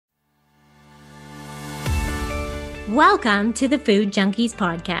Welcome to the Food Junkies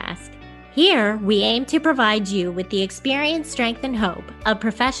Podcast. Here, we aim to provide you with the experience, strength, and hope of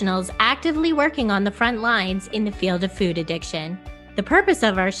professionals actively working on the front lines in the field of food addiction. The purpose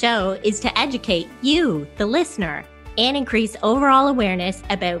of our show is to educate you, the listener, and increase overall awareness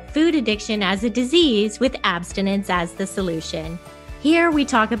about food addiction as a disease with abstinence as the solution. Here, we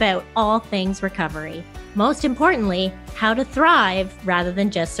talk about all things recovery. Most importantly, how to thrive rather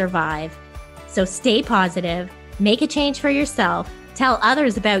than just survive. So stay positive, make a change for yourself, tell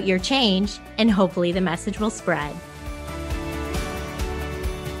others about your change, and hopefully the message will spread.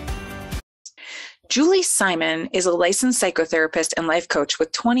 Julie Simon is a licensed psychotherapist and life coach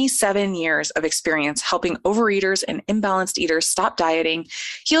with 27 years of experience helping overeaters and imbalanced eaters stop dieting,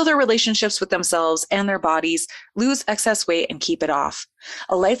 heal their relationships with themselves and their bodies, lose excess weight, and keep it off.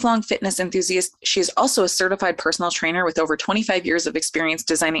 A lifelong fitness enthusiast, she is also a certified personal trainer with over 25 years of experience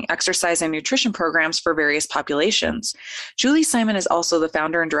designing exercise and nutrition programs for various populations. Julie Simon is also the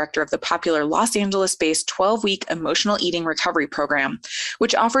founder and director of the popular Los Angeles-based 12-week emotional eating recovery program,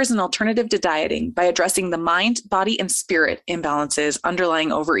 which offers an alternative to dieting by addressing the mind, body, and spirit imbalances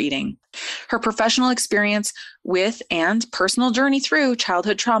underlying overeating. Her professional experience with and personal journey through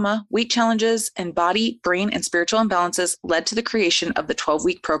childhood trauma, weight challenges, and body, brain, and spiritual imbalances led to the creation of the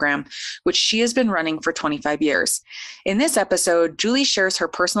 12-week program, which she has been running for 25 years. In this episode, Julie shares her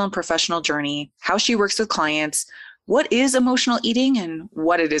personal and professional journey, how she works with clients, what is emotional eating and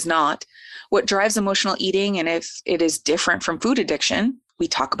what it is not, what drives emotional eating and if it is different from food addiction. We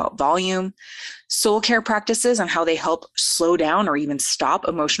talk about volume, soul care practices and how they help slow down or even stop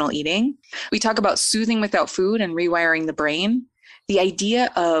emotional eating. We talk about soothing without food and rewiring the brain, the idea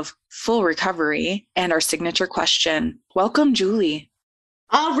of full recovery, and our signature question. Welcome, Julie.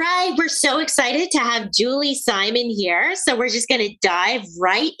 All right, we're so excited to have Julie Simon here. So we're just going to dive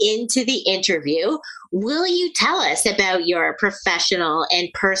right into the interview. Will you tell us about your professional and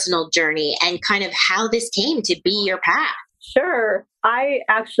personal journey and kind of how this came to be your path? Sure. I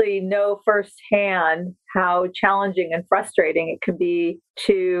actually know firsthand how challenging and frustrating it can be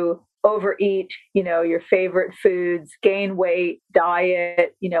to overeat, your favorite foods, gain weight,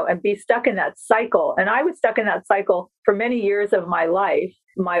 diet, and be stuck in that cycle. And I was stuck in that cycle for many years of my life.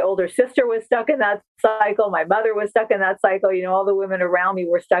 My older sister was stuck in that cycle. My mother was stuck in that cycle. All the women around me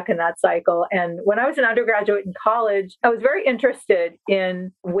were stuck in that cycle. And when I was an undergraduate in college, I was very interested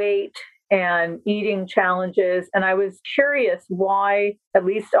in weight and eating challenges. And I was curious why at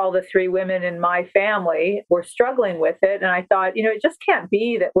least all the three women in my family were struggling with it. And I thought, it just can't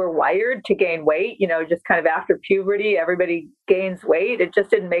be that we're wired to gain weight, just kind of after puberty, everybody gains weight. It just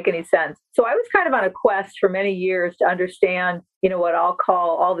didn't make any sense. So I was kind of on a quest for many years to understand, what I'll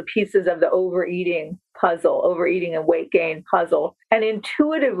call all the pieces of the overeating and weight gain puzzle. And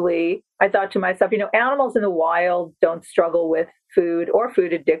intuitively, I thought to myself, animals in the wild don't struggle with food or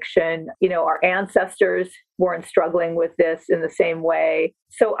food addiction. Our ancestors weren't struggling with this in the same way.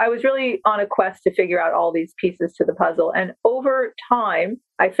 So I was really on a quest to figure out all these pieces to the puzzle. And over time,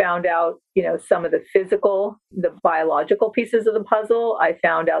 I found out, some of the physical, the biological pieces of the puzzle. I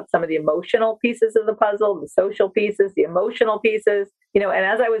found out some of the emotional pieces of the puzzle, the social pieces, the emotional pieces, and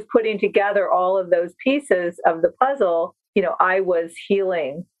as I was putting together all of those pieces of the puzzle, I was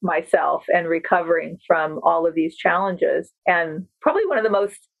healing myself and recovering from all of these challenges. And probably one of the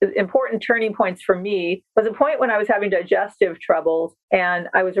most important turning points for me was a point when I was having digestive troubles and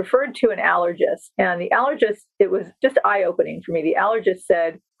I was referred to an allergist. And the allergist, it was just eye-opening for me. The allergist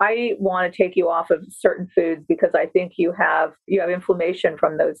said, I want to take you off of certain foods because I think you have inflammation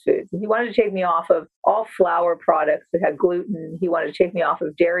from those foods. And he wanted to take me off of all flour products that had gluten. He wanted to take me off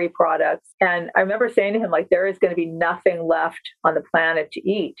of dairy products. And I remember saying to him, there is going to be nothing left on the planet to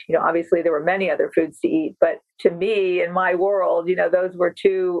eat. Obviously there were many other foods to eat, but to me, in my world, those were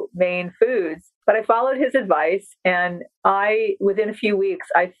two main foods. But I followed his advice and within a few weeks,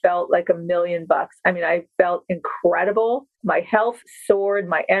 I felt like $1,000,000. I felt incredible. My health soared,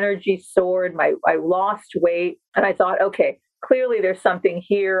 my energy soared, I lost weight. And I thought, okay, clearly there's something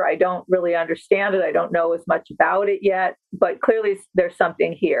here. I don't really understand it. I don't know as much about it yet, but clearly there's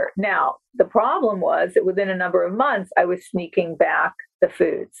something here. Now, the problem was that within a number of months, I was sneaking back the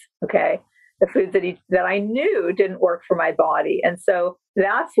foods, okay? The foods that I knew didn't work for my body. And so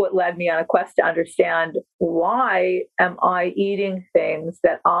that's what led me on a quest to understand, why am I eating things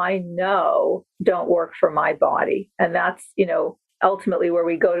that I know don't work for my body? And that's, ultimately where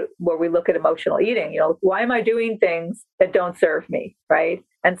we look at emotional eating. Why am I doing things that don't serve me, right?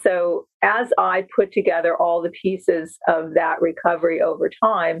 And so as I put together all the pieces of that recovery over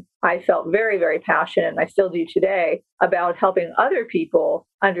time, I felt very, very passionate, and I still do today, about helping other people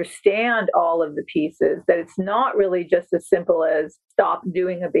understand all of the pieces, that it's not really just as simple as stop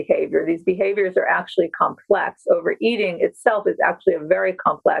doing a behavior. These behaviors are actually complex. Overeating itself is actually a very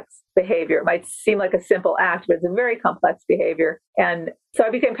complex behavior. It might seem like a simple act, but it's a very complex behavior. And so I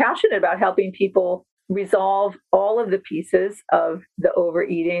became passionate about helping people resolve all of the pieces of the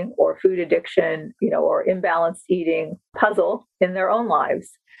overeating or food addiction, or imbalanced eating puzzle in their own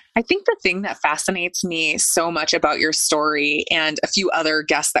lives. I think the thing that fascinates me so much about your story and a few other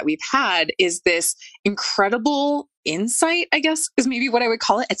guests that we've had is this incredible insight, I guess, is maybe what I would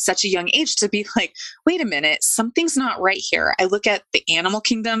call it, at such a young age, to be like, wait a minute, something's not right here. I look at the animal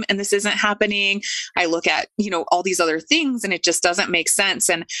kingdom and this isn't happening. I look at, all these other things and it just doesn't make sense.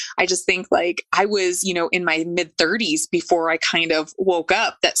 And I just think like I was, in my mid 30s before I kind of woke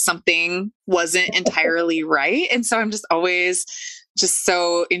up that something wasn't entirely right. And so I'm just always just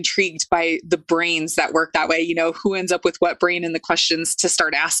so intrigued by the brains that work that way, who ends up with what brain and the questions to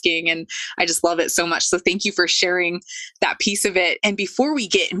start asking. And I just love it so much. So thank you for sharing that piece of it. And before we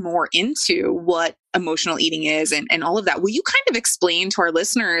get more into what emotional eating is and all of that, will you kind of explain to our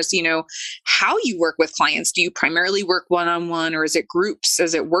listeners, how you work with clients? Do you primarily work one-on-one, or is it groups?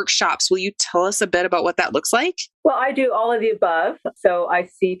 Is it workshops? Will you tell us a bit about what that looks like? Well, I do all of the above. So I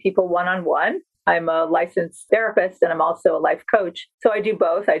see people one-on-one. I'm a licensed therapist and I'm also a life coach. So I do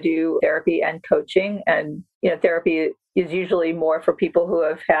both. I do therapy and coaching. And, therapy is usually more for people who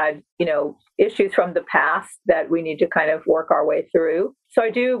have had, issues from the past that we need to kind of work our way through. So I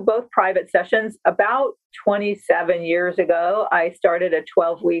do both private sessions. About 27 years ago, I started a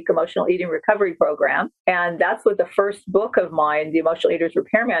 12-week emotional eating recovery program. And that's what the first book of mine, The Emotional Eater's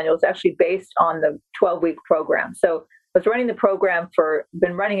Repair Manual, is actually based on the 12-week program. So I was running the program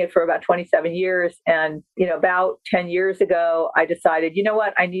been running it for about 27 years. And, about 10 years ago, I decided,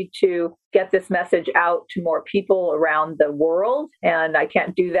 what, I need to get this message out to more people around the world. And I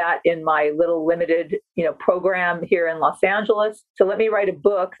can't do that in my little limited, program here in Los Angeles. So let me write a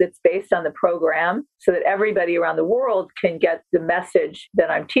book that's based on the program so that everybody around the world can get the message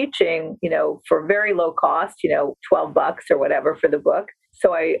that I'm teaching, for very low cost, $12 or whatever for the book.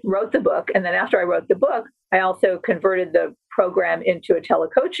 So I wrote the book. And then after I wrote the book, I also converted the program into a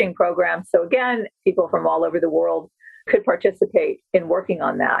telecoaching program. So again, people from all over the world could participate in working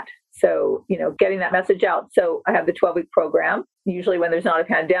on that. So, getting that message out. So I have the 12-week program. Usually when there's not a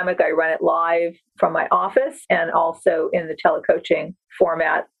pandemic, I run it live from my office and also in the telecoaching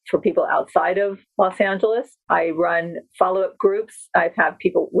format for people outside of Los Angeles. I run follow-up groups. I've had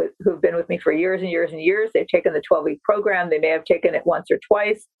people who've been with me for years and years and years. They've taken the 12-week program. They may have taken it once or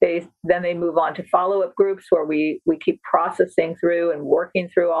twice. Then they move on to follow-up groups where we keep processing through and working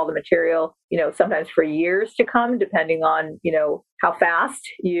through all the material, sometimes for years to come, depending on, how fast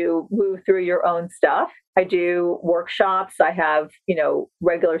you move through your own stuff. I do workshops. I have,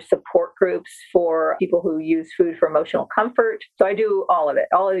 regular support groups for people who use food for emotional comfort. So I do all of it,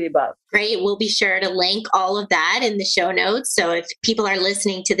 all of the above. Great. We'll be sure to link all of that in the show notes. So if people are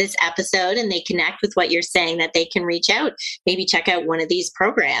listening to this episode and they connect with what you're saying, that they can reach out, maybe check out one of these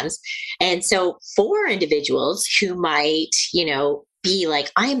programs. And so for individuals who might, be like,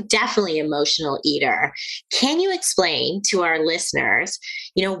 I'm definitely an emotional eater. Can you explain to our listeners,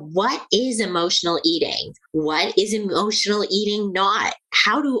 what is emotional eating? What is emotional eating not?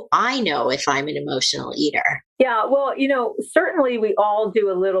 How do I know if I'm an emotional eater? Yeah, well, certainly we all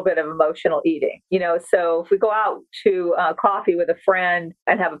do a little bit of emotional eating, so if we go out to coffee with a friend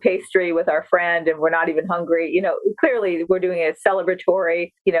and have a pastry with our friend and we're not even hungry, clearly we're doing it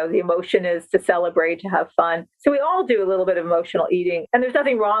celebratory, the emotion is to celebrate, to have fun. So we all do a little bit of emotional eating and there's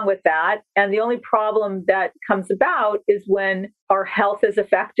nothing wrong with that. And the only problem that comes about is when our health is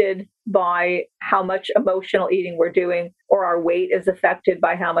affected by how much emotional eating we're doing, or our weight is affected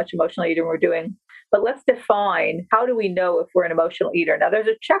by how much emotional eating we're doing. But let's define, how do we know if we're an emotional eater? Now, there's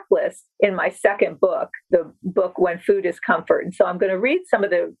a checklist in my second book, the book When Food is Comfort. And so I'm going to read some of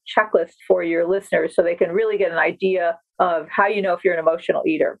the checklist for your listeners so they can really get an idea of how you know if you're an emotional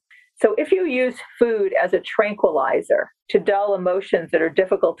eater. So if you use food as a tranquilizer to dull emotions that are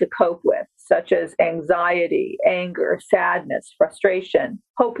difficult to cope with, such as anxiety, anger, sadness, frustration,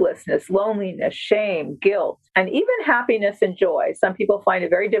 hopelessness, loneliness, shame, guilt, and even happiness and joy. Some people find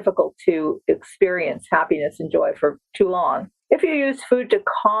it very difficult to experience happiness and joy for too long. If you use food to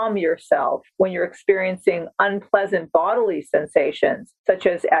calm yourself when you're experiencing unpleasant bodily sensations, such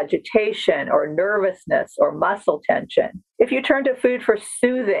as agitation or nervousness or muscle tension. If you turn to food for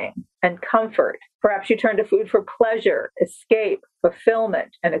soothing, and comfort. Perhaps you turn to food for pleasure, escape,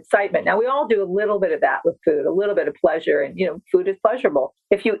 fulfillment, and excitement. Now, we all do a little bit of that with food, a little bit of pleasure, and, food is pleasurable.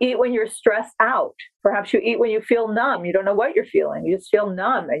 If you eat when you're stressed out, perhaps you eat when you feel numb. You don't know what you're feeling. You just feel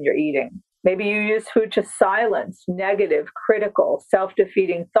numb and you're eating. Maybe you use food to silence negative, critical,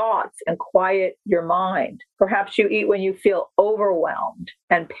 self-defeating thoughts and quiet your mind. Perhaps you eat when you feel overwhelmed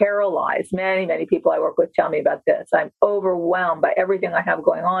and paralyzed. Many, many people I work with tell me about this. I'm overwhelmed by everything I have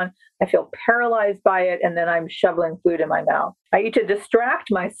going on. I feel paralyzed by it, and then I'm shoveling food in my mouth. I eat to distract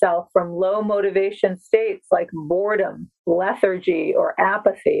myself from low motivation states like boredom, lethargy, or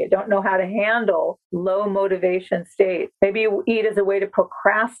apathy. I don't know how to handle low motivation states. Maybe you eat as a way to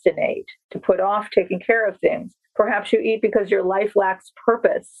procrastinate, to put off taking care of things. Perhaps you eat because your life lacks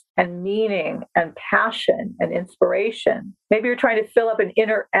purpose and meaning and passion and inspiration. Maybe you're trying to fill up an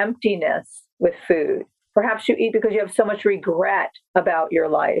inner emptiness with food. Perhaps you eat because you have so much regret about your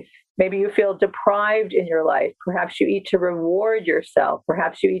life. Maybe you feel deprived in your life. Perhaps you eat to reward yourself.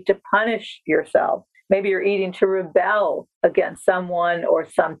 Perhaps you eat to punish yourself. Maybe you're eating to rebel against someone or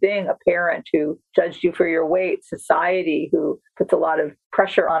something, a parent who judged you for your weight, society who puts a lot of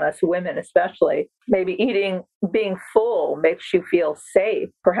pressure on us women especially. Maybe eating, being full makes you feel safe.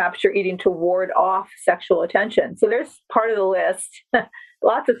 Perhaps you're eating to ward off sexual attention. So there's part of the list.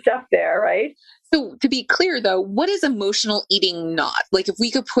 Lots of stuff there, right? So to be clear though, what is emotional eating not? Like if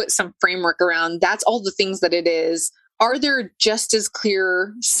we could put some framework around, that's all the things that it is. Are there just as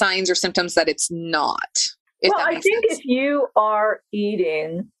clear signs or symptoms that it's not? Well, I think if you are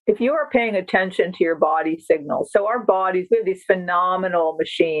eating, if you are paying attention to your body signals, so our bodies, we have these phenomenal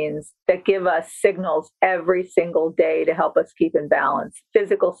machines that give us signals every single day to help us keep in balance.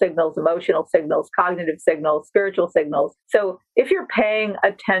 Physical signals, emotional signals, cognitive signals, spiritual signals. So if you're paying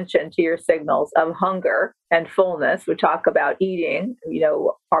attention to your signals of hunger and fullness, we talk about eating,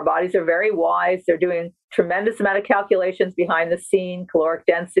 our bodies are very wise. They're doing tremendous amount of calculations behind the scene, caloric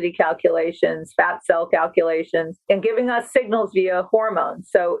density calculations, fat cell calculations, and giving us signals via hormones.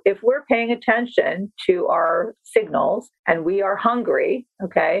 So if we're paying attention to our signals and we are hungry,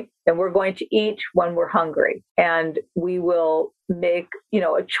 okay, then we're going to eat when we're hungry. And we will make,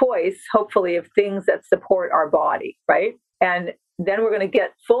 a choice, hopefully, of things that support our body, right? And then we're going to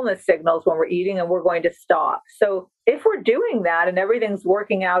get fullness signals when we're eating and we're going to stop. So if we're doing that and everything's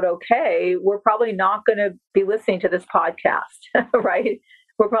working out okay, we're probably not going to be listening to this podcast, right?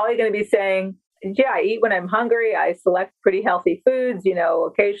 We're probably going to be saying, yeah, I eat when I'm hungry. I select pretty healthy foods.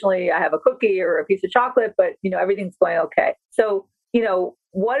 Occasionally I have a cookie or a piece of chocolate, but, everything's going okay. So,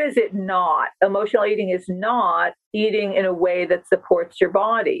 what is it not? Emotional eating is not eating in a way that supports your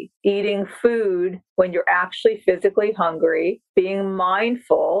body. Eating food when you're actually physically hungry, being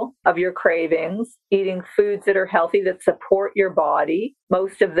mindful of your cravings, eating foods that are healthy that support your body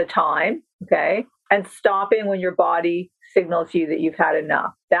most of the time, okay? And stopping when your body signals you that you've had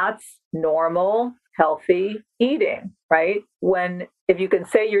enough. That's normal, healthy eating, right? If you can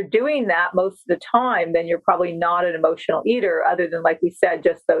say you're doing that most of the time, then you're probably not an emotional eater, other than, like we said,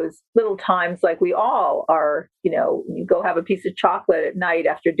 just those little times like we all are, you go have a piece of chocolate at night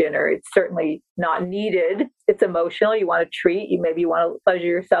after dinner. It's certainly not needed. It's emotional. You want to treat. Maybe you want to pleasure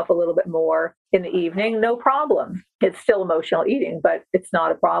yourself a little bit more in the evening. No problem. It's still emotional eating, but it's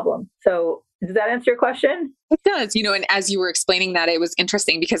not a problem. So does that answer your question? It does, and as you were explaining that, it was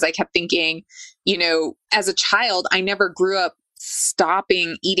interesting because I kept thinking, as a child, I never grew up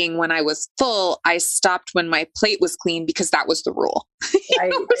stopping eating when I was full. I stopped when my plate was clean because that was the rule.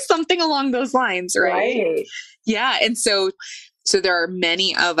 Right. Something along those lines, right? Yeah. And so there are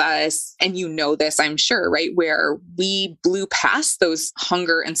many of us, and this, I'm sure, right, where we blew past those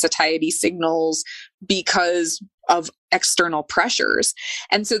hunger and satiety signals because of external pressures.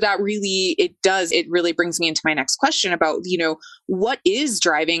 And so that really, it really brings me into my next question about, what is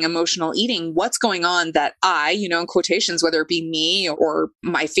driving emotional eating? What's going on that I, in quotations, whether it be me or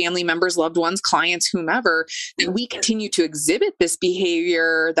my family members, loved ones, clients, whomever, that we continue to exhibit this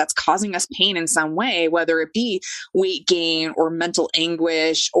behavior that's causing us pain in some way, whether it be weight gain or mental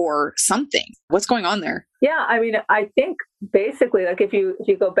anguish or something. What's going on there? Yeah, I think basically, like if you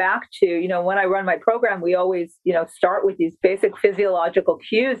go back to, when I run my program, we always, start with these basic physiological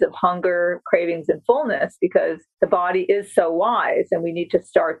cues of hunger, cravings, and fullness, because the body is so wise and we need to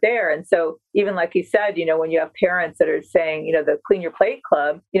start there. And so even like you said, when you have parents that are saying, the Clean Your Plate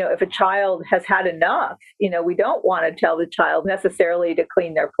Club, if a child has had enough, we don't want to tell the child necessarily to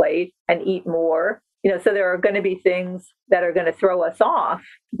clean their plate and eat more. So there are going to be things that are going to throw us off.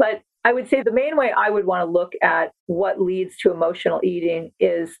 But I would say the main way I would want to look at what leads to emotional eating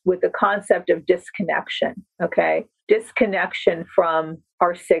is with the concept of disconnection, okay? Disconnection from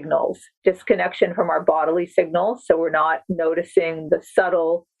our signals, disconnection from our bodily signals. So we're not noticing the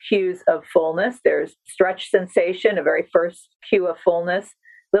subtle cues of fullness. There's stretch sensation, a very first cue of fullness,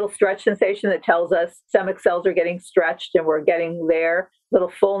 little stretch sensation that tells us stomach cells are getting stretched and we're getting there.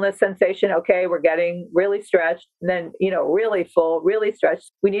 Little fullness sensation, okay, we're getting really stretched, and then, really full, really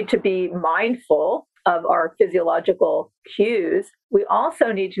stretched. We need to be mindful of our physiological cues. We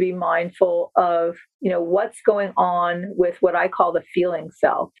also need to be mindful of, what's going on with what I call the feeling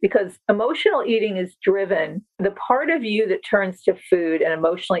self, because emotional eating is driven. The part of you that turns to food and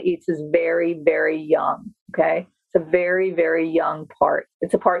emotionally eats is very, very young, okay? It's a very, very young part.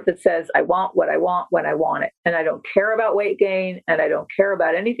 It's a part that says, I want what I want when I want it. And I don't care about weight gain and I don't care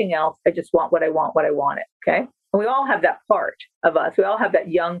about anything else. I just want what I want when I want it. Okay. And we all have that part of us. We all have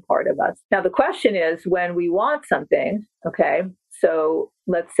that young part of us. Now, the question is when we want something, okay, so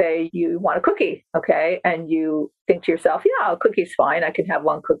let's say you want a cookie, okay, and you think to yourself, yeah, a cookie's fine. I can have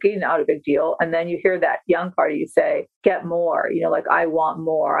one cookie, not a big deal. And then you hear that young part of you say, get more, like I want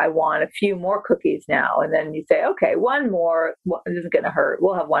more. I want a few more cookies now. And then you say, okay, one more, it isn't going to hurt.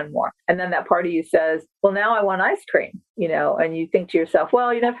 We'll have one more. And then that part of you says, well, now I want ice cream, and you think to yourself, well,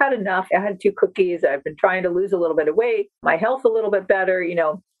 I've had enough. I had 2 cookies. I've been trying to lose a little bit of weight. My health's a little bit better.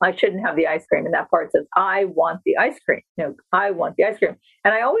 I shouldn't have the ice cream. And that part says, I want the ice cream. I want the ice cream.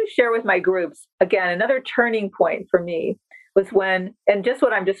 And I always share with my groups, again, another turning point for me was when, and just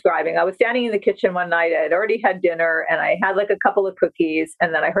what I'm describing, I was standing in the kitchen one night. I had already had dinner and I had like a couple of cookies.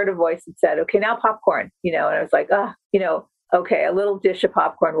 And then I heard a voice that said, okay, now popcorn, and I was like, okay, a little dish of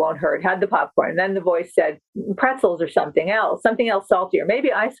popcorn won't hurt. Had the popcorn. And then the voice said pretzels or something else salty, or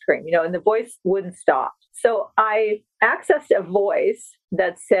maybe ice cream, and the voice wouldn't stop. So I accessed a voice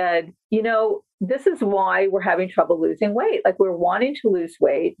that said, this is why we're having trouble losing weight. Like we're wanting to lose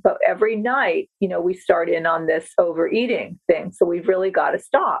weight, but every night, we start in on this overeating thing. So we've really got to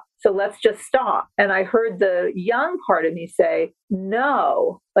stop. So let's just stop. And I heard the young part of me say,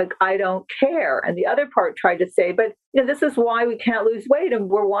 no, like I don't care. And the other part tried to say, but this is why we can't lose weight. And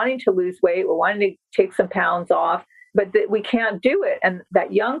we're wanting to lose weight. We're wanting to take some pounds off, but we can't do it. And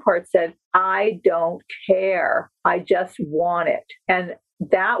that young part said, I don't care. I just want it. And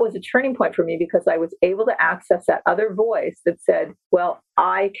that was a turning point for me because I was able to access that other voice that said, well,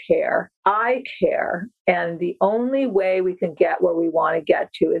 I care. And the only way we can get where we want to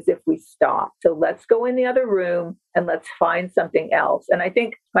get to is if we stop. So let's go in the other room and let's find something else. And I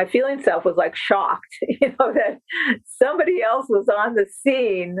think my feeling self was like shocked, that somebody else was on the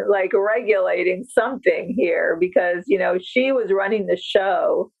scene, like regulating something here because, she was running the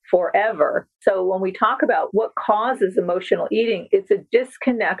show forever. So when we talk about what causes emotional eating, it's a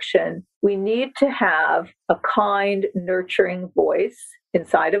disconnection. We need to have a kind, nurturing voice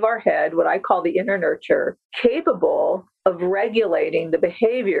inside of our head, what I call the inner nurture, capable of regulating the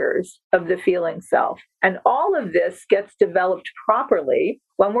behaviors of the feeling self. And all of this gets developed properly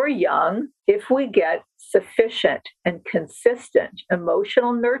when we're young if we get sufficient and consistent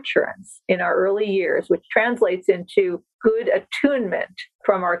emotional nurturance in our early years, which translates into good attunement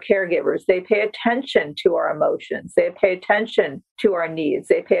from our caregivers. They pay attention to our emotions. They pay attention to our needs.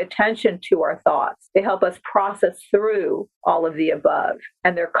 They pay attention to our thoughts. They help us process through all of the above.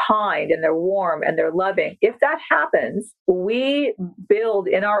 And they're kind and they're warm and they're loving. If that happens, we build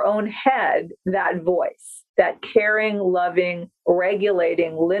in our own head that voice, that caring, loving,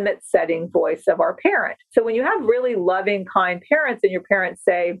 regulating, limit-setting voice of our parent. So when you have really loving, kind parents and your parents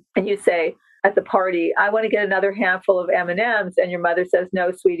say, and you say, at the party, I want to get another handful of M&Ms, and your mother says,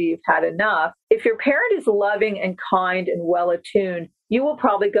 no, sweetie, you've had enough. If your parent is loving and kind and well-attuned, you will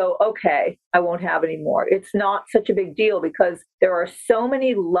probably go, okay, I won't have any more. It's not such a big deal because there are so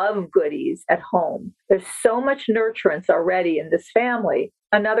many love goodies at home. There's so much nurturance already in this family.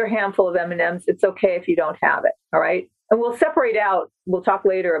 Another handful of M&Ms, it's okay if you don't have it, all right? And we'll separate out, we'll talk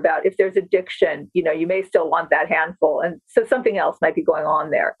later about if there's addiction, you may still want that handful. And so something else might be going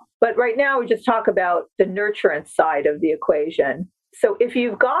on there. But right now we just talk about the nurturance side of the equation. So if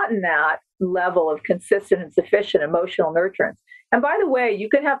you've gotten that level of consistent and sufficient emotional nurturance, and by the way, you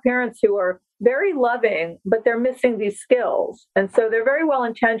can have parents who are very loving, but they're missing these skills. And so they're very well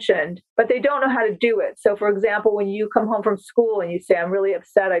intentioned, but they don't know how to do it. So for example, when you come home from school and you say, I'm really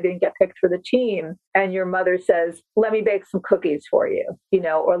upset I didn't get picked for the team. And your mother says, let me bake some cookies for you,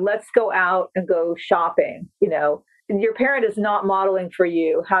 or let's go out and go shopping, And your parent is not modeling for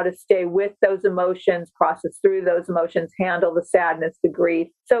you how to stay with those emotions, process through those emotions, handle the sadness, the grief.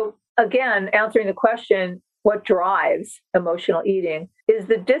 So again, answering the question, what drives emotional eating? is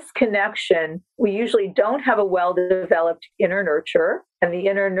the disconnection. We usually don't have a well-developed inner nurture, and the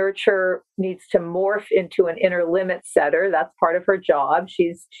inner nurture needs to morph into an inner limit setter. That's part of her job.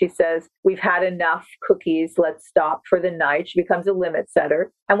 She says, we've had enough cookies. Let's stop for the night. She becomes a limit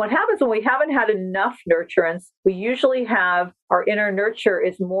setter. And what happens when we haven't had enough nurturance, we usually have our inner nurture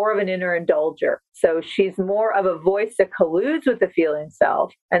is more of an inner indulger. So she's more of a voice that colludes with the feeling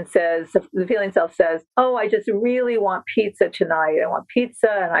self and says, the feeling self says, oh, I just really want pizza tonight. I want pizza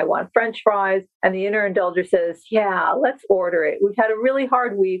and I want French fries. And the inner indulger says, yeah, let's order it. We've had a really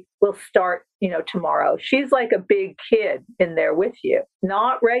hard week. We'll start, tomorrow. She's like a big kid in there with you,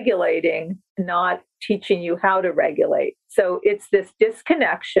 not regulating, not teaching you how to regulate. So it's this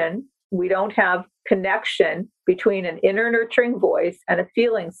disconnection. We don't have connection between an inner nurturing voice and a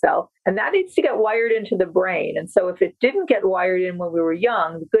feeling self. And that needs to get wired into the brain. And so if it didn't get wired in when we were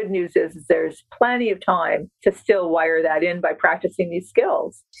young, the good news is there's plenty of time to still wire that in by practicing these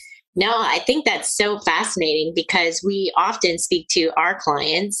skills. No, I think that's so fascinating because we often speak to our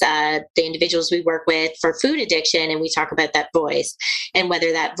clients, the individuals we work with for food addiction, and we talk about that voice and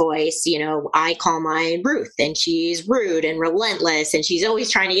whether that voice, I call mine Ruth and she's rude and relentless and she's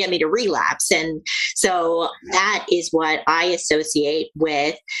always trying to get me to relapse. And so that is what I associate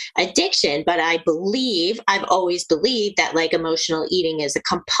with addiction. But I've always believed that like emotional eating is a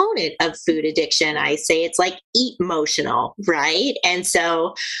component of food addiction. I say it's like eat emotional, right? And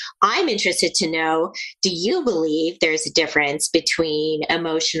so I'm interested to know, do you believe there's a difference between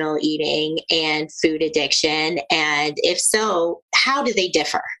emotional eating and food addiction? And if so, how do they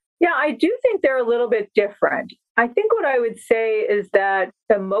differ? Yeah, I do think they're a little bit different. I think what I would say is that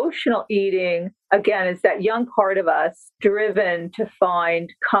emotional eating, again, is that young part of us driven to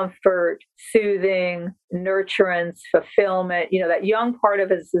find comfort, soothing, nurturance, fulfillment. That young part of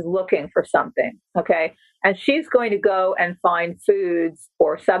us is looking for something, okay? And she's going to go and find foods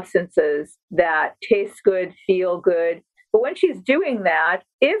or substances that taste good, feel good. But when she's doing that,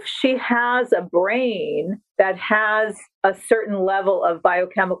 if she has a brain that has a certain level of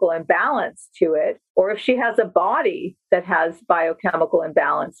biochemical imbalance to it, or if she has a body that has biochemical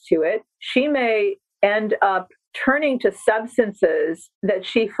imbalance to it, she may end up turning to substances that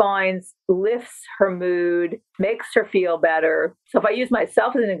she finds lifts her mood, makes her feel better. So if I use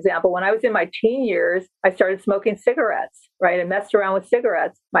myself as an example, when I was in my teen years, I started smoking cigarettes, right? I messed around with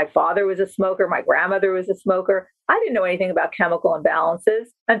cigarettes. My father was a smoker. My grandmother was a smoker. I didn't know anything about chemical imbalances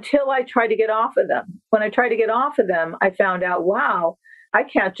until I tried to get off of them. When I tried to get off of them, I found out, wow, I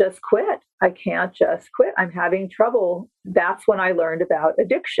can't just quit. I can't just quit. I'm having trouble. That's when I learned about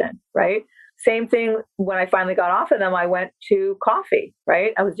addiction, right? Same thing when I finally got off of them, I went to coffee,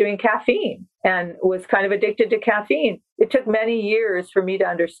 right? I was doing caffeine and was kind of addicted to caffeine. It took many years for me to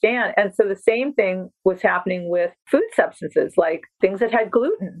understand. And so the same thing was happening with food substances, like things that had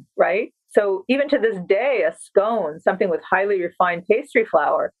gluten, right? So even to this day, a scone, something with highly refined pastry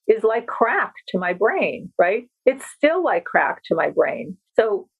flour, is like crack to my brain, right? It's still like crack to my brain.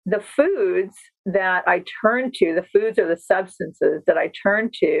 So the foods that I turn to, the foods or the substances that I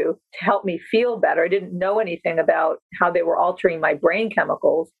turn to help me feel better, I didn't know anything about how they were altering my brain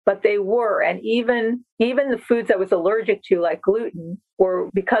chemicals, but they were. And even the foods I was allergic to, like gluten, were,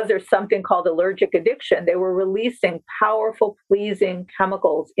 because there's something called allergic addiction, they were releasing powerful, pleasing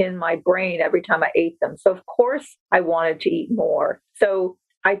chemicals in my brain every time I ate them. So of course I wanted to eat more. So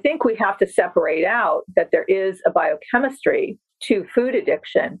I think we have to separate out that there is a biochemistry to food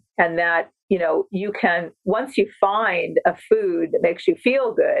addiction, and that, you can, once you find a food that makes you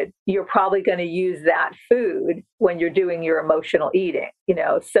feel good, you're probably going to use that food when you're doing your emotional eating,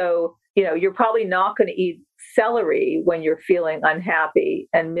 so, you're probably not going to eat celery when you're feeling unhappy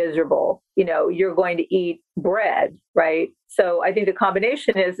and miserable. You're going to eat bread, right? So I think the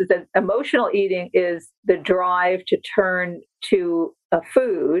combination is that emotional eating is the drive to turn to a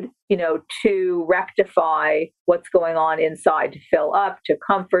food, to rectify what's going on inside, to fill up, to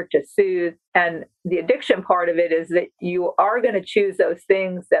comfort, to soothe. And the addiction part of it is that you are going to choose those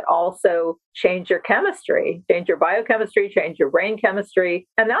things that also change your chemistry, change your biochemistry, change your brain chemistry.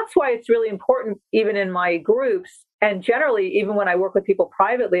 And that's why it's really important, even in my groups, and generally, even when I work with people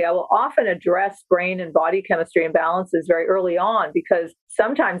privately, I will often address brain and body chemistry imbalances very early on, because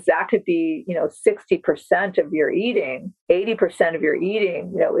sometimes that could be, 60% of your eating, 80% of your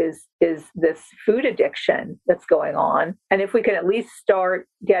eating, is this food addiction that's going on. And if we can at least start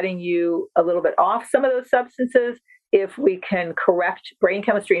getting you a little bit off some of those substances, if we can correct brain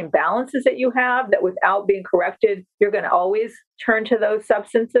chemistry imbalances that you have, that without being corrected, you're going to always turn to those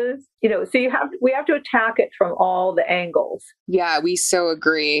substances. So we have to attack it from all the angles. Yeah, we so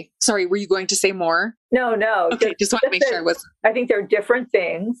agree. Sorry, were you going to say more? No. Okay, just want to make sure I was. I think they're different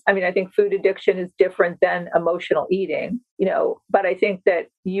things. I mean, I think food addiction is different than emotional eating, but I think that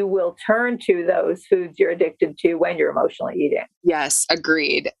you will turn to those foods you're addicted to when you're emotionally eating. Yes,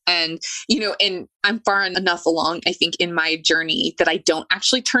 agreed. And I'm far enough along, I think, in my journey that I don't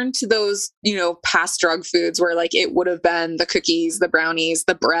actually turn to those, past drug foods where like it would have been the cookies, the brownies,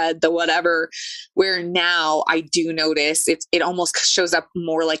 the bread, the whatever, where now I do notice it almost shows up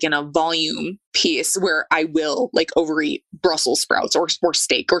more like in a volume piece where I will like overeat Brussels sprouts or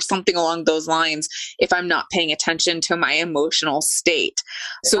steak or something along those lines if I'm not paying attention to my emotional state.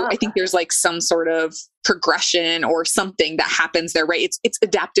 So I think there's like some sort of progression or something that happens there, right? It's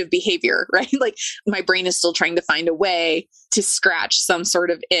adaptive behavior, right? Like my brain is still trying to find a way to scratch some sort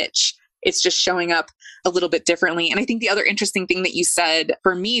of itch. It's just showing up a little bit differently. And I think the other interesting thing that you said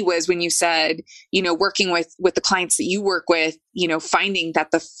for me was when you said, working with the clients that you work with, finding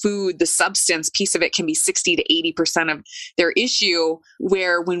that the food, the substance piece of it can be 60 to 80% of their issue,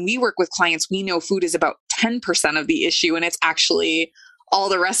 where when we work with clients, we know food is about 10% of the issue. And it's actually all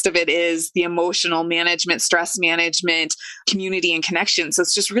the rest of it is the emotional management, stress management, community and connection. So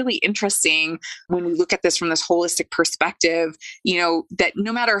it's just really interesting when we look at this from this holistic perspective, that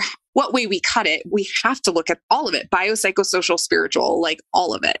no matter what way we cut it, we have to look at all of it, biopsychosocial, spiritual, like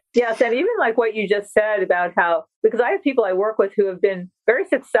all of it. Yes. And even like what you just said about how, because I have people I work with who have been very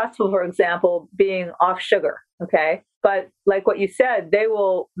successful, for example, being off sugar. Okay. But like what you said, they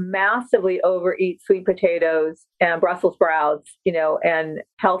will massively overeat sweet potatoes and Brussels sprouts, and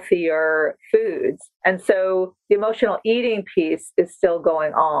healthier foods. And so the emotional eating piece is still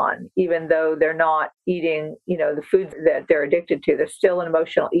going on, even though they're not eating, the foods that they're addicted to. There's still an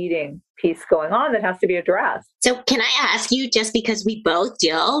emotional eating piece going on that has to be addressed. So can I ask you, just because we both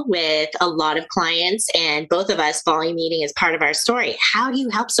deal with a lot of clients and both of us volume eating is part of our story, how do you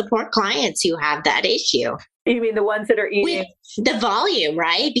help support clients who have that issue? You mean the ones that are eating? With the volume,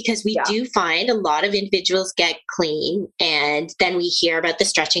 right? Because we do find a lot of individuals get clean and then we hear about the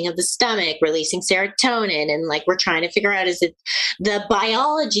stretching of the stomach, releasing serotonin. And like, we're trying to figure out, is it the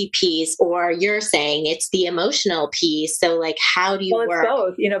biology piece or you're saying it's the emotional piece? So like, how do you work? It's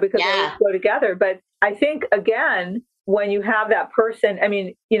both, because they go together. But I think, again, when you have that person, I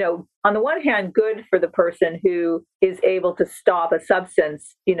mean, on the one hand, good for the person who is able to stop a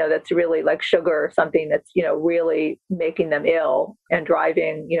substance, that's really like sugar or something that's, really making them ill and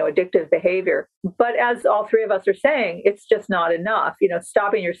driving, addictive behavior. But as all three of us are saying, it's just not enough.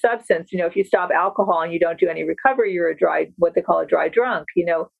 Stopping your substance, if you stop alcohol and you don't do any recovery, you're what they call a dry drunk.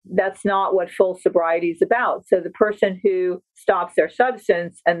 That's not what full sobriety is about. So the person who stops their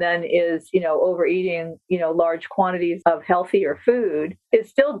substance and then is, overeating, large quantities of healthier food is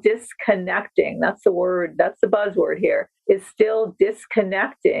still disconnecting. That's the word. That's the buzzword here. Is still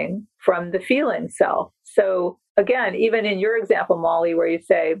disconnecting from the feeling self. So again, even in your example, Molly, where you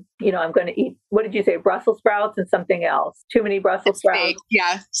say, I'm going to eat, what did you say? Brussels sprouts and something else. Too many Brussels sprouts.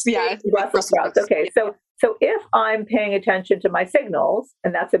 Yeah. Brussels sprouts. Okay. So if I'm paying attention to my signals,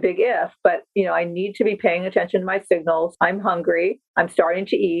 and that's a big if, but I need to be paying attention to my signals. I'm hungry. I'm starting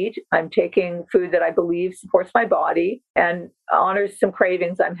to eat. I'm taking food that I believe supports my body and honors some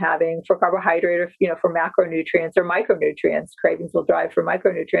cravings I'm having for carbohydrate or, for macronutrients or micronutrients. Cravings will drive for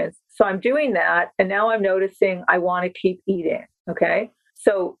micronutrients. So I'm doing that. And now I'm noticing I want to keep eating. Okay.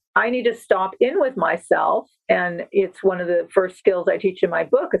 So I need to stop in with myself. And it's one of the first skills I teach in my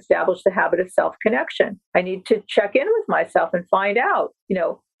book, establish the habit of self-connection. I need to check in with myself and find out,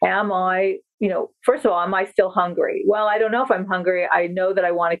 am I, first of all, am I still hungry? Well, I don't know if I'm hungry. I know that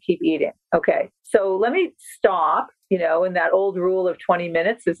I want to keep eating. Okay. So let me stop, and that old rule of 20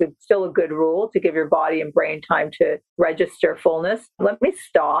 minutes is still a good rule to give your body and brain time to register fullness. Let me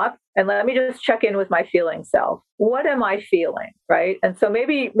stop and let me just check in with my feeling self. What am I feeling? Right. And so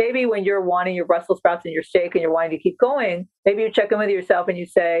maybe when you're wanting your Brussels sprouts and your steak and you're wanting to keep going, maybe you check in with yourself and you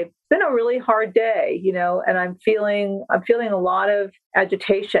say, it's been a really hard day, and I'm feeling a lot of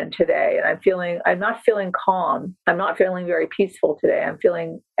agitation today. And I'm not feeling calm. I'm not feeling very peaceful today. I'm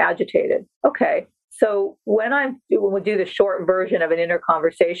feeling agitated. Okay. So when we do the short version of an inner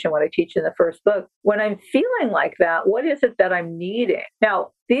conversation, what I teach in the first book, when I'm feeling like that, what is it that I'm needing?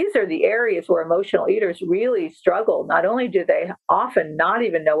 Now, these are the areas where emotional eaters really struggle. Not only do they often not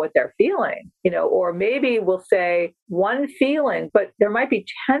even know what they're feeling, or maybe we'll say one feeling, but there might be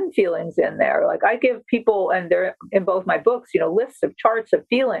 10 feelings in there. Like I give people, and they're in both my books, lists of charts of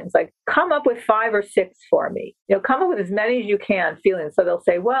feelings, like come up with 5 or 6 for me, come up with as many as you can feelings. So they'll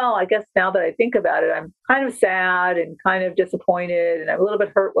say, well, I guess now that I think about it, I'm kind of sad and kind of disappointed, and I'm a little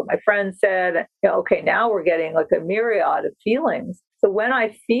bit hurt what my friend said. Okay, now we're getting like a myriad of feelings. So when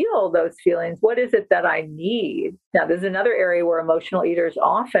I feel those feelings, what is it that I need? Now, there's another area where emotional eaters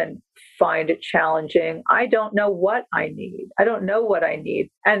often find it challenging. I don't know what I need. I don't know what I need.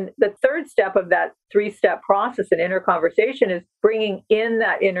 And the third step of that 3-step process in inner conversation is bringing in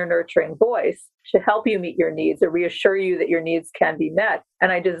that inner nurturing voice to help you meet your needs or reassure you that your needs can be met.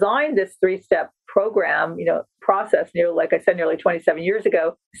 And I designed this 3-step program, process, like I said, nearly 27 years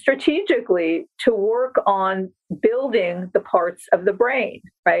ago, strategically to work on building the parts of the brain,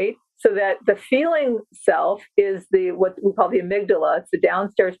 right? So that the feeling self is what we call the amygdala. It's the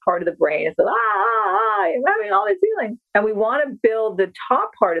downstairs part of the brain. It's like, I'm having all these feelings. And we want to build the top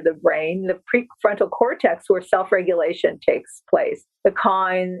part of the brain, the prefrontal cortex, where self-regulation takes place. The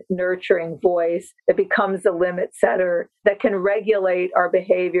kind, nurturing voice that becomes the limit setter, that can regulate our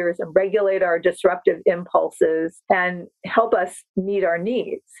behaviors and regulate our disruptive impulses and help us meet our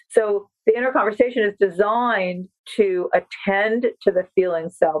needs. So the inner conversation is designed to attend to the feeling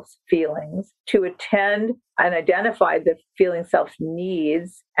self's feelings, to attend and identify the feeling self's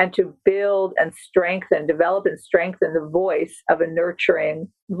needs, and to build and develop and strengthen the voice of a nurturing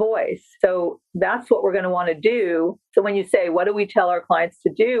voice. So that's what we're going to want to do. So when you say, what do we tell our clients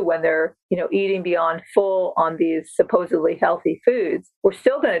to do when they're, eating beyond full on these supposedly healthy foods, we're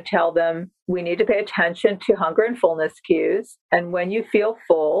still going to tell them we need to pay attention to hunger and fullness cues. And when you feel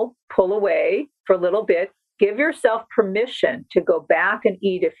full, pull away for a little bit. Give yourself permission to go back and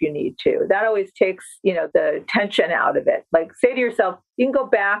eat if you need to. That always takes, the tension out of it. Like say to yourself, you can go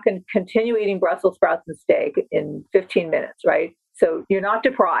back and continue eating Brussels sprouts and steak in 15 minutes, right? So you're not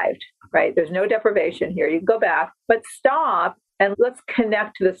deprived, right? There's no deprivation here. You can go back, but stop and let's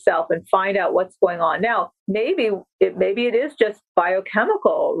connect to the self and find out what's going on. Now, maybe it is just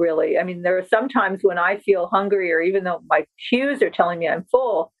biochemical, really. I mean, there are some times when I feel hungry, or even though my cues are telling me I'm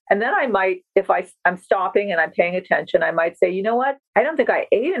full, and then I might, if I'm stopping and I'm paying attention, I might say, you know what? I don't think I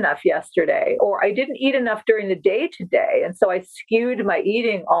ate enough yesterday, or I didn't eat enough during the day today. And so I skewed my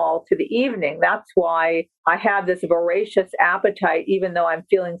eating all to the evening. That's why I have this voracious appetite, even though I'm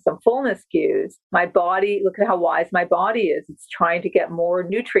feeling some fullness cues. My body, look at how wise my body is. It's trying to get more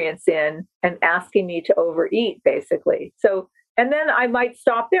nutrients in and asking me to overeat, basically. So, and then I might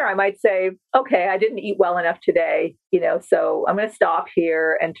stop there. I might say, okay, I didn't eat well enough today, so I'm going to stop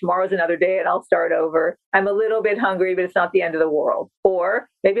here, and tomorrow's another day and I'll start over. I'm a little bit hungry, but it's not the end of the world. Or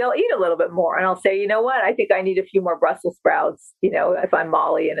maybe I'll eat a little bit more and I'll say, you know what? I think I need a few more Brussels sprouts, if I'm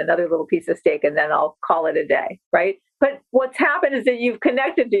Molly, and another little piece of steak, and then I'll call it a day, right? But what's happened is that you've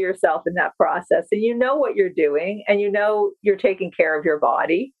connected to yourself in that process, and you know what you're doing, and you're taking care of your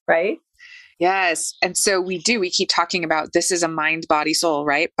body, right? Yes. And so we keep talking about this is a mind, body, soul,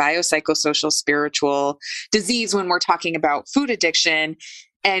 right? Biopsychosocial, spiritual disease when we're talking about food addiction.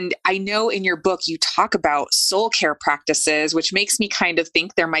 And I know in your book, you talk about soul care practices, which makes me kind of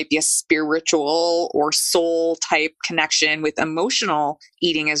think there might be a spiritual or soul type connection with emotional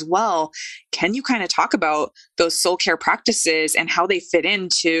eating as well. Can you kind of talk about those soul care practices and how they fit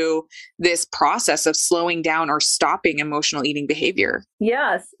into this process of slowing down or stopping emotional eating behavior?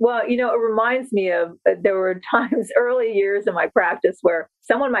 Yes. Well, it reminds me of, there were times early years in my practice where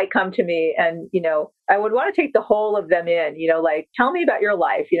someone might come to me and, I would want to take the whole of them in, like, tell me about your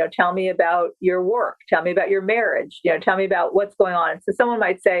life, tell me about your work, tell me about your marriage, tell me about what's going on. So someone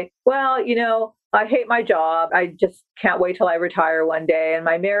might say, well, I hate my job. I just can't wait till I retire one day. And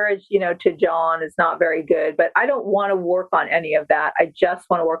my marriage, to John is not very good, but I don't want to work on any of that. I just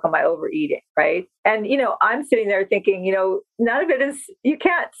want to work on my overeating. Right. And, I'm sitting there thinking, none of it is, you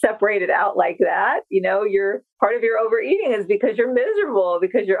can't separate it out like that. You're part of your overeating is because you're miserable,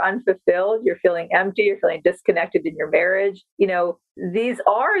 because you're unfulfilled, you're feeling empty, you're feeling disconnected in your marriage. These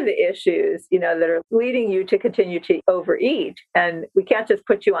are the issues, that are leading you to continue to overeat. And we can't just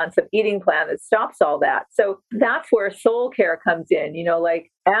put you on some eating plan that stops all that. So that's where soul care comes in,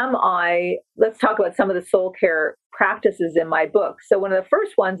 let's talk about some of the soul care practices in my book. So one of the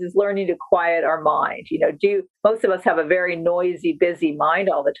first ones is learning to quiet our mind. Most of us have a very noisy, busy mind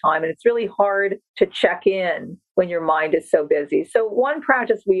all the time, and it's really hard to check in when your mind is so busy. So one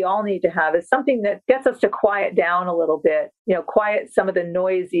practice we all need to have is something that gets us to quiet down a little bit, quiet some of the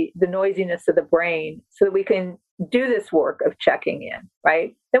noisiness of the brain so that we can do this work of checking in,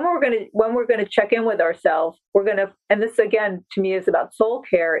 right? Then when we're going to check in with ourselves, and this again to me is about soul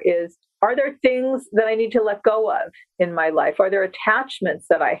care, is are there things that I need to let go of in my life? Are there attachments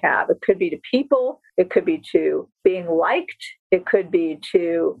that I have? It could be to people. It could be to being liked. It could be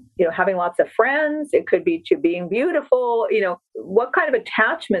to, having lots of friends. It could be to being beautiful. What kind of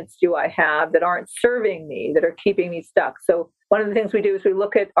attachments do I have that aren't serving me, that are keeping me stuck? So one of the things we do is we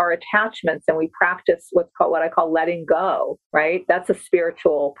look at our attachments and we practice what I call letting go, right? That's a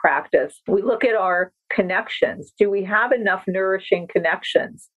spiritual practice. We look at our connections. Do we have enough nourishing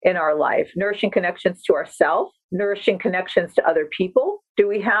connections in our life? Nourishing connections to ourselves, nourishing connections to other people. Do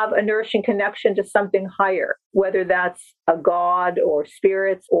we have a nourishing connection to something higher, whether that's a God or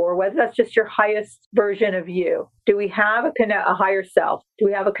spirits, or whether that's just your highest version of you? Do we have a higher self? Do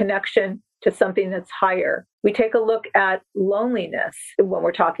we have a connection to something that's higher? We take a look at loneliness when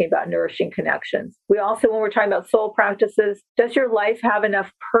we're talking about nourishing connections. We also, when we're talking about soul practices, does your life have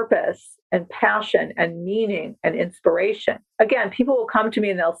enough purpose and passion and meaning and inspiration? Again, people will come to me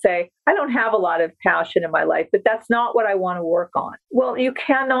and they'll say, I don't have a lot of passion in my life, but that's not what I want to work on. Well, you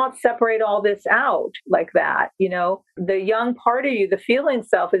cannot separate all this out like that. The young part of you, the feeling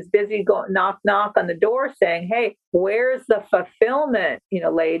self, is busy going knock, knock on the door saying, hey, where's the fulfillment?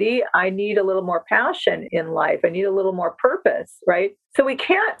 Lady, I need a little more passion in life. I need a little more purpose, right? So we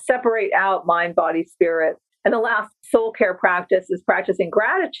can't separate out mind, body, spirit. And the last soul care practice is practicing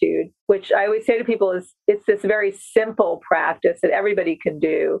gratitude, which I always say to people is it's this very simple practice that everybody can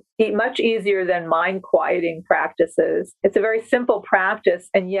do, much easier than mind quieting practices. It's a very simple practice.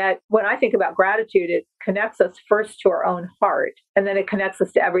 And yet when I think about gratitude, it connects us first to our own heart, and then it connects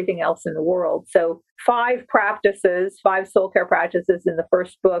us to everything else in the world. So 5 soul care practices in the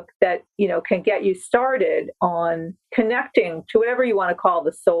first book that, can get you started on connecting to whatever you want to call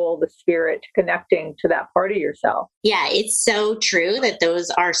the soul, the spirit, connecting to that part of yourself. Yeah, it's so true that those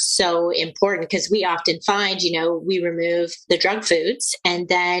are so important, because we often find, we remove the drug foods and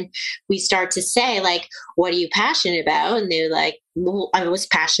then we start to say, like, what are you passionate about? And they're like, well, I was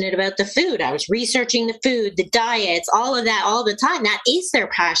passionate about the food. I was researching the food, the diets, all of that all the time. That is their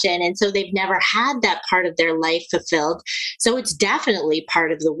passion. And so they've never had that part of their life fulfilled. So it's definitely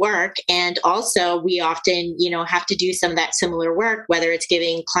part of the work. And also we often, have to do some of that similar work, whether it's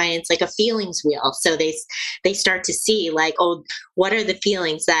giving clients like a feelings wheel. So they start to see like, oh, what are the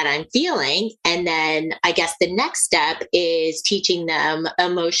feelings that I'm feeling? And then I guess the next step is teaching them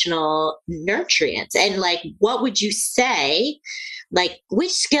emotional nutrients. And like, what would you say? Like,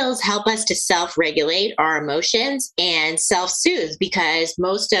 which skills help us to self-regulate our emotions and self-soothe? Because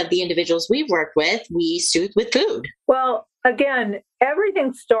most of the individuals we've worked with, we soothe with food. Well, again,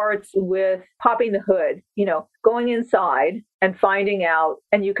 everything starts with popping the hood, going inside and finding out.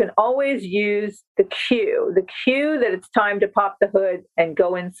 And you can always use the cue that it's time to pop the hood and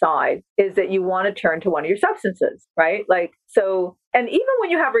go inside is that you want to turn to one of your substances, right? Like, so, and even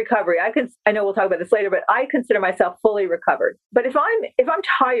when you have recovery, I know we'll talk about this later, but I consider myself fully recovered. But if I'm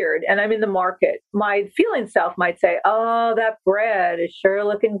tired and I'm in the market, my feeling self might say, oh, that bread is sure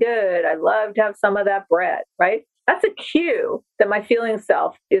looking good. I'd love to have some of that bread, right? That's a cue that my feeling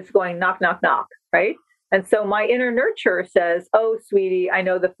self is going knock, knock, knock, right? And so my inner nurture says, oh, sweetie, I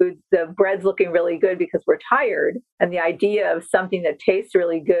know the bread's looking really good because we're tired. And the idea of something that tastes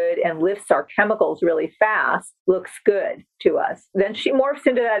really good and lifts our chemicals really fast looks good to us. Then she morphs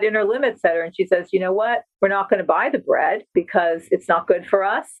into that inner limit setter and she says, you know what? We're not going to buy the bread because it's not good for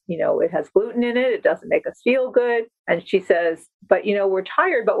us. It has gluten in it. It doesn't make us feel good. And she says, but we're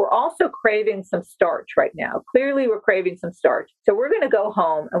tired, but we're also craving some starch right now. Clearly we're craving some starch. So we're going to go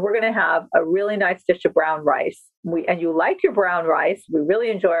home and we're going to have a really nice dish of brown rice. And you like your brown rice. We really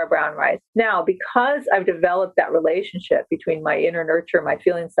enjoy our brown rice. Now, because I've developed that relationship between my inner nurture and my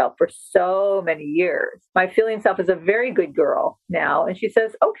feeling self for so many years, my feeling self is a very good girl now. And she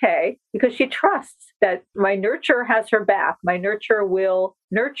says, okay, because she trusts that my nurture has her back. My nurture will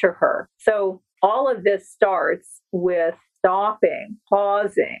nurture her. So all of this starts with stopping,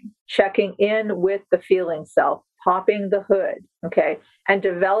 pausing, checking in with the feeling self, popping the hood, okay, and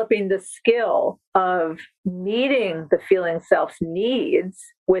developing the skill of meeting the feeling self's needs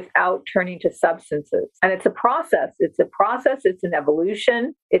without turning to substances. And it's a process. It's an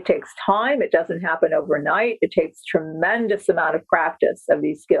evolution. It takes time. It doesn't happen overnight. It takes tremendous amount of practice of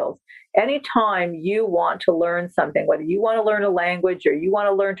these skills. Anytime you want to learn something, whether you want to learn a language or you want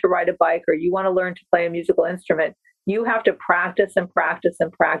to learn to ride a bike or you want to learn to play a musical instrument, you have to practice and practice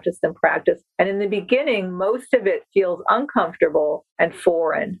and practice and practice. And in the beginning, most of it feels uncomfortable and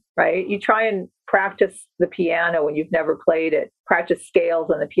foreign, right? You try and practice the piano when you've never played it, practice scales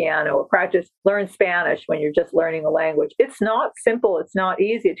on the piano, or learn Spanish when you're just learning a language. It's not simple. It's not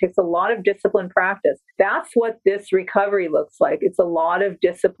easy. It takes a lot of disciplined practice. That's what this recovery looks like. It's a lot of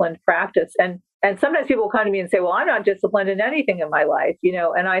disciplined practice. And sometimes people come to me and say, well, I'm not disciplined in anything in my life,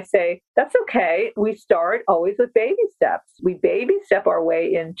 and I say, that's okay. We start always with baby steps. We baby step our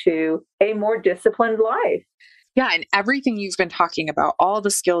way into a more disciplined life. Yeah. And everything you've been talking about, all the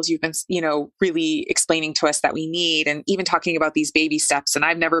skills you've been, really explaining to us that we need, and even talking about these baby steps, and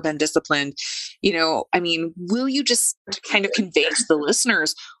I've never been disciplined, will you just kind of convey to the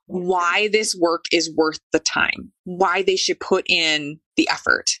listeners why this work is worth the time, why they should put in the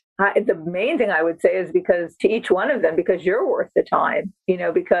effort? The main thing I would say is because to each one of them, because you're worth the time,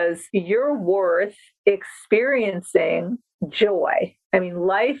 because you're worth experiencing joy. I mean,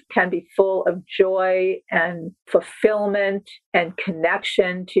 life can be full of joy and fulfillment and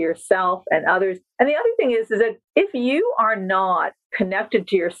connection to yourself and others. And the other thing is that if you are not connected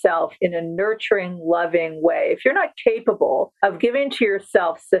to yourself in a nurturing, loving way, if you're not capable of giving to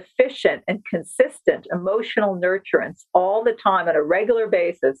yourself sufficient and consistent emotional nurturance all the time on a regular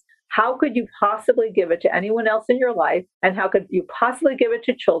basis, how could you possibly give it to anyone else in your life? And how could you possibly give it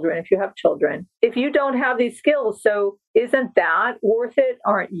to children if you have children, if you don't have these skills? So isn't that worth it?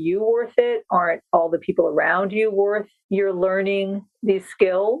 Aren't you worth it? Aren't all the people around you worth your learning these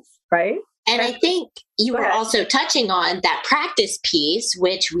skills, right? And I think you were also touching on that practice piece,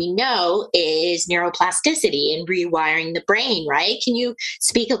 which we know is neuroplasticity and rewiring the brain, right? Can you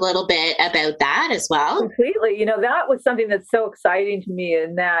speak a little bit about that as well? Completely. That was something that's so exciting to me,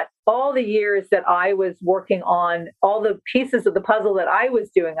 in that all the years that I was working on all the pieces of the puzzle that I was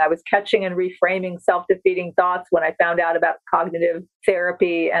doing, I was catching and reframing self-defeating thoughts when I found out about cognitive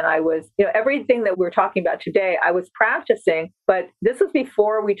therapy. And I was, everything that we're talking about today, I was practicing, but this was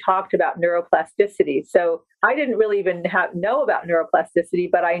before we talked about neuroplasticity. So I didn't really even know about neuroplasticity,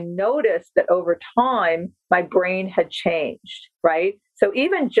 but I noticed that over time, my brain had changed, right? So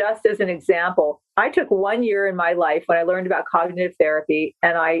even just as an example, I took 1 year in my life when I learned about cognitive therapy,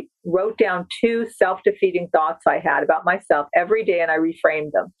 and I wrote down 2 self-defeating thoughts I had about myself every day, and I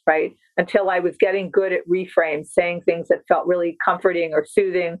reframed them, right? Until I was getting good at reframes, saying things that felt really comforting or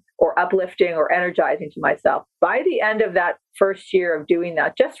soothing or uplifting or energizing to myself. By the end of that first year of doing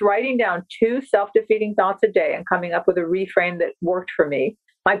that, just writing down 2 self-defeating thoughts a day and coming up with a reframe that worked for me,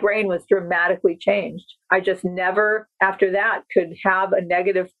 my brain was dramatically changed. I just never, after that, could have a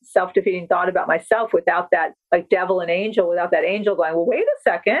negative self-defeating thought about myself without that, like devil and angel, without that angel going, well, wait a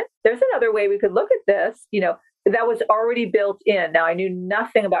second, there's another way we could look at this. That was already built in. Now, I knew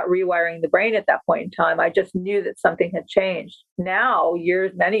nothing about rewiring the brain at that point in time. I just knew that something had changed. Now,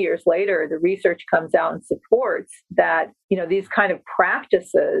 many years later, the research comes out and supports that, these kind of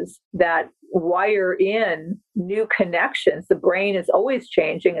practices that wire in new connections. The brain is always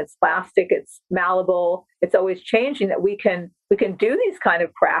changing. It's plastic. It's malleable. It's always changing. That we can do these kind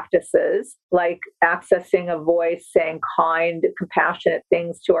of practices, like accessing a voice, saying kind, compassionate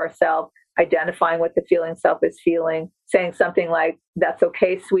things to ourselves, identifying what the feeling self is feeling, saying something like, that's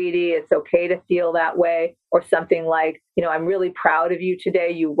okay, sweetie, it's okay to feel that way, or something like, I'm really proud of you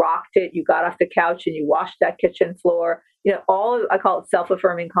today, you rocked it, you got off the couch and you washed that kitchen floor. I call it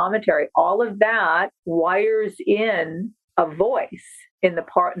self-affirming commentary. All of that wires in a voice in that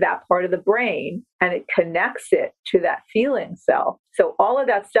part of the brain, and it connects it to that feeling self. So all of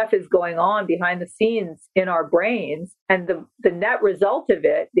that stuff is going on behind the scenes in our brains. And the net result of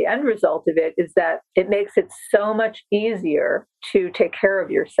it, the end result of it, is that it makes it so much easier to take care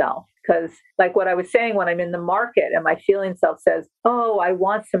of yourself. Because like what I was saying, when I'm in the market and my feeling self says, oh, I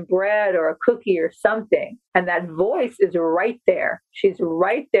want some bread or a cookie or something, and that voice is right there. She's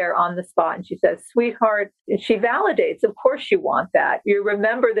right there on the spot. And she says, sweetheart, and she validates, of course you want that. You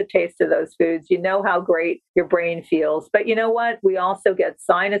remember the taste of those foods. You know how great your brain feels. But you know what? We also get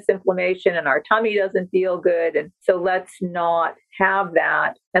sinus inflammation and our tummy doesn't feel good. And so let's not have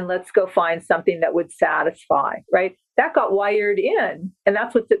that. And let's go find something that would satisfy, right? That got wired in. And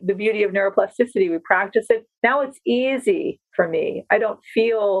that's what the beauty of neuroplasticity. We practice it. Now it's easy for me. I don't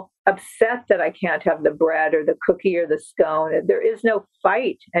feel upset that I can't have the bread or the cookie or the scone. There is no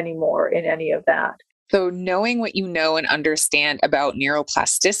fight anymore in any of that. So knowing what you know and understand about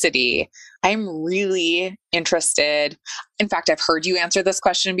neuroplasticity, I'm really interested. In fact, I've heard you answer this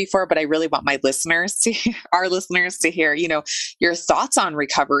question before, but I really want my listeners our listeners to hear, your thoughts on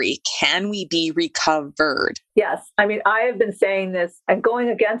recovery. Can we be recovered? Yes. I mean, I have been saying this and going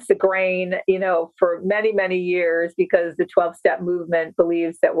against the grain, for many, many years, because the 12-step movement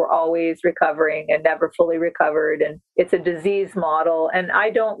believes that we're always recovering and never fully recovered. And it's a disease model. And I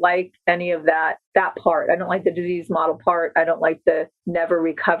don't like any of that part. I don't like the disease model part. I don't like the never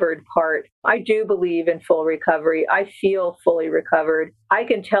recovered part. I do believe in full recovery. I feel fully recovered. I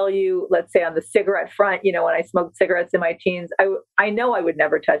can tell you, let's say on the cigarette front, when I smoked cigarettes in my teens, I know I would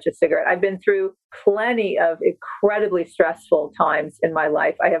never touch a cigarette. I've been through plenty of incredibly stressful times in my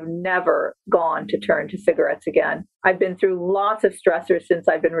life. I have never gone to turn to cigarettes again. I've been through lots of stressors since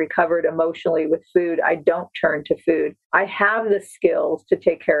I've been recovered emotionally with food. I don't turn to food. I have the skills to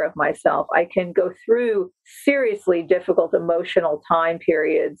take care of myself. I can go through seriously difficult emotional time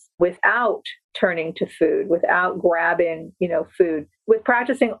periods without turning to food, without grabbing, food, with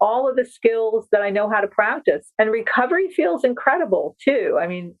practicing all of the skills that I know how to practice. And recovery feels incredible too. I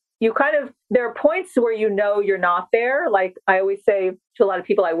mean, there are points where you're not there. Like I always say to a lot of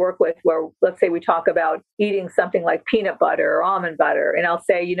people I work with, where let's say we talk about eating something like peanut butter or almond butter. And I'll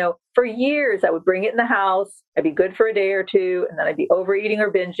say, for years I would bring it in the house. I'd be good for a day or two, and then I'd be overeating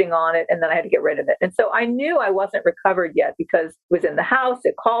or binging on it. And then I had to get rid of it. And so I knew I wasn't recovered yet because it was in the house.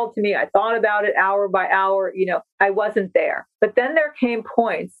 It called to me. I thought about it hour by hour. I wasn't there. But then there came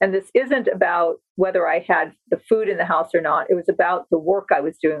points, and this isn't about whether I had the food in the house or not. It was about the work I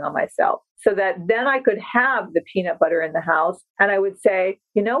was doing on myself. So that then I could have the peanut butter in the house. And I would say,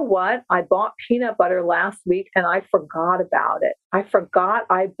 you know what? I bought peanut butter last week and I forgot about it. I forgot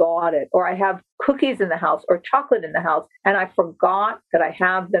I bought it. Or I have cookies in the house or chocolate in the house, and I forgot that I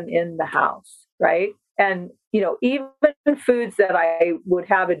have them in the house, right? And, even foods that I would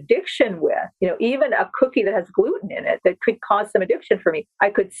have addiction with, even a cookie that has gluten in it that could cause some addiction for me, I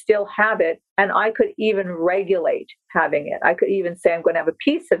could still have it. And I could even regulate having it. I could even say I'm going to have a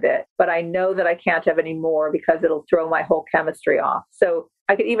piece of it, but I know that I can't have any more because it'll throw my whole chemistry off. So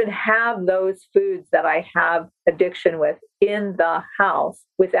I could even have those foods that I have addiction with in the house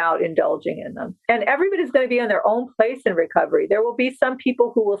without indulging in them. And everybody's going to be in their own place in recovery. There will be some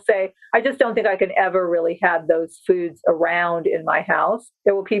people who will say, I just don't think I can ever really have those foods around in my house.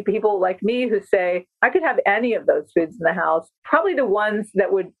 There will be people like me who say, I could have any of those foods in the house. Probably the ones that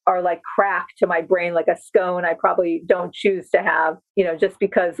are like crack to my brain, like a scone, I probably don't choose to have, just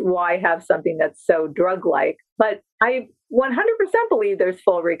because why have something that's so drug-like? But I 100% believe there's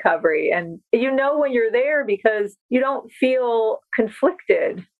full recovery. And when you're there because you don't feel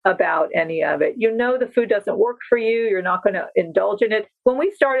conflicted about any of it. The food doesn't work for you. You're not going to indulge in it. When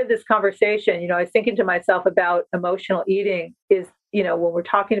we started this conversation, I was thinking to myself about emotional eating when we're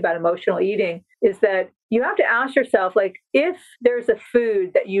talking about emotional eating, is that you have to ask yourself, like, if there's a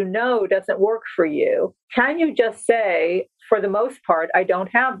food that doesn't work for you, can you just say, for the most part, I don't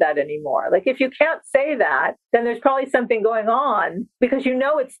have that anymore? Like, if you can't say that, then there's probably something going on because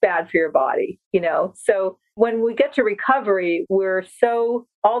it's bad for your body, So when we get to recovery,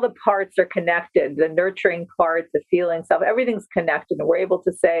 all the parts are connected, the nurturing parts, the feeling stuff, everything's connected. And we're able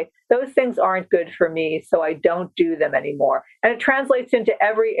to say, those things aren't good for me, so I don't do them anymore. And it translates into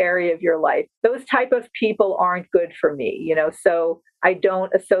every area of your life. Those type of people aren't good for me, so I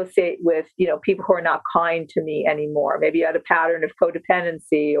don't associate with, people who are not kind to me anymore. Maybe you had a pattern of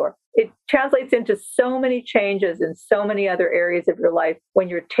codependency, or it translates into so many changes in so many other areas of your life when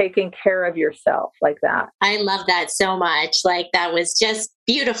you're taking care of yourself like that. I love that so much. Like, that was just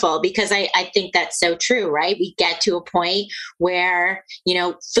beautiful, because I think that's so true, right? We get to a point where,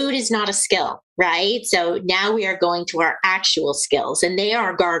 food is not a skill, right? So now we are going to our actual skills, and they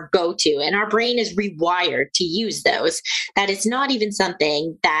are our go-to, and our brain is rewired to use those. That it's not even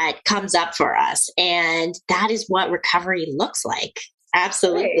something that comes up for us. And that is what recovery looks like.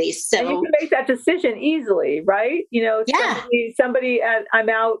 Absolutely. Right. So and you can make that decision easily, right? Yeah. I'm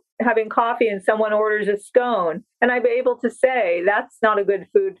out having coffee and someone orders a scone, and I'm able to say, that's not a good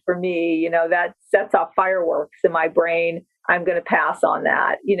food for me. That sets off fireworks in my brain. I'm going to pass on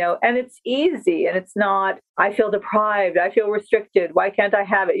that, and it's easy, and it's not, I feel deprived. I feel restricted. Why can't I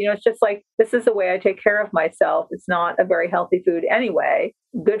have it? It's just like, this is the way I take care of myself. It's not a very healthy food anyway.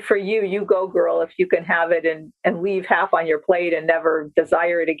 Good for you. You go, girl, if you can have it and leave half on your plate and never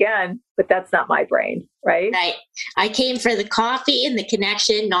desire it again. But that's not my brain, right? Right. I came for the coffee and the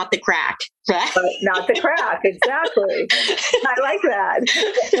connection, not the crack. But not the crack. Exactly. I like that.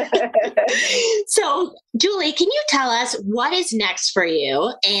 So, Julie, can you tell us what is next for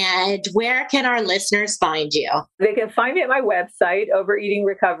you, and where can our listeners find you? They can find me at my website,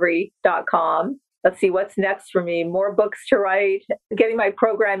 overeatingrecovery.com. let's see what's next for me. More books to write, getting my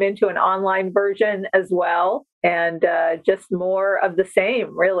program into an online version as well. And just more of the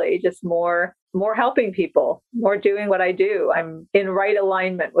same, really, just more helping people, more doing what I do. I'm in right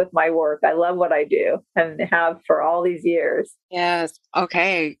alignment with my work. I love what I do and have for all these years. Yes.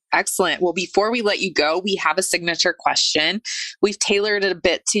 Okay. Excellent. Well, before we let you go, we have a signature question. We've tailored it a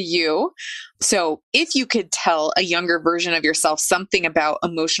bit to you. So if you could tell a younger version of yourself something about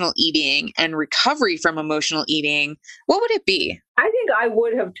emotional eating and recovery from emotional eating, what would it be? I think I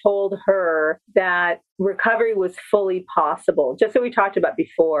would have told her that recovery was fully possible, just as we talked about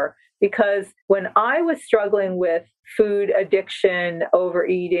before. Because when I was struggling with food addiction,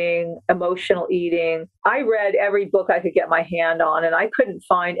 overeating, emotional eating, I read every book I could get my hand on, and I couldn't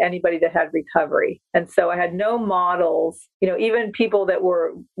find anybody that had recovery. And so I had no models. Even people that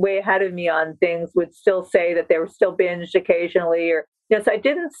were way ahead of me on things would still say that they were still binged occasionally, or so I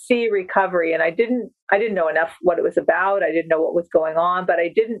didn't see recovery, and I didn't know enough what it was about. I didn't know what was going on, but I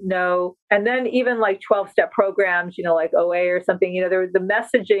didn't know. And then even like 12-step programs, like OA or something, the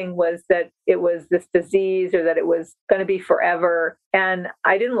messaging was that it was this disease or that it was going to be forever. And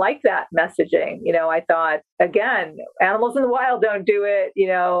I didn't like that messaging. I thought, again, animals in the wild don't do it.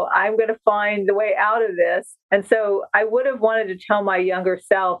 I'm going to find the way out of this. And so I would have wanted to tell my younger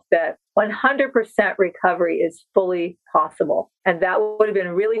self that 100% recovery is fully possible. And that would have been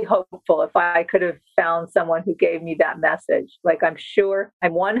really hopeful if I could have found someone who gave me that message. Like, I'm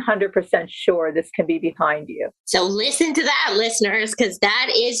 100% sure this can be behind you. So listen to that, listeners, because that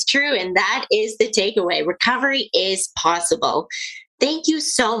is true. And that is the takeaway. Recovery is possible. Thank you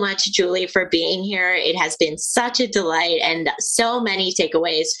so much, Julie, for being here. It has been such a delight and so many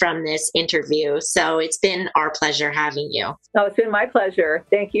takeaways from this interview. So it's been our pleasure having you. Oh, it's been my pleasure.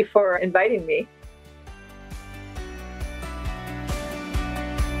 Thank you for inviting me.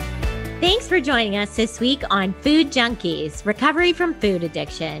 Thanks for joining us this week on Food Junkies, Recovery from Food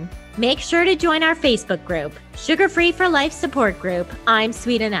Addiction. Make sure to join our Facebook group, Sugar Free for Life support group, I'm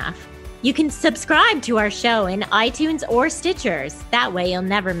Sweet Enough. You can subscribe to our show in iTunes or Stitchers. That way you'll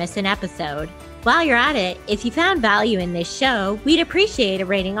never miss an episode. While you're at it, if you found value in this show, we'd appreciate a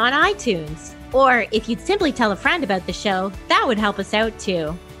rating on iTunes. Or if you'd simply tell a friend about the show, that would help us out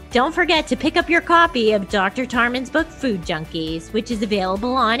too. Don't forget to pick up your copy of Dr. Tarman's book, Food Junkies, which is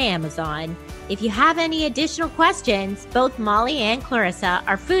available on Amazon. If you have any additional questions, both Molly and Clarissa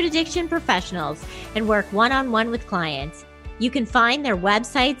are food addiction professionals and work one-on-one with clients. You can find their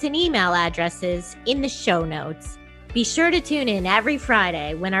websites and email addresses in the show notes. Be sure to tune in every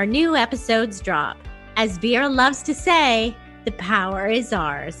Friday when our new episodes drop. As Vera loves to say, the power is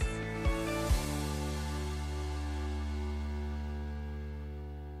ours.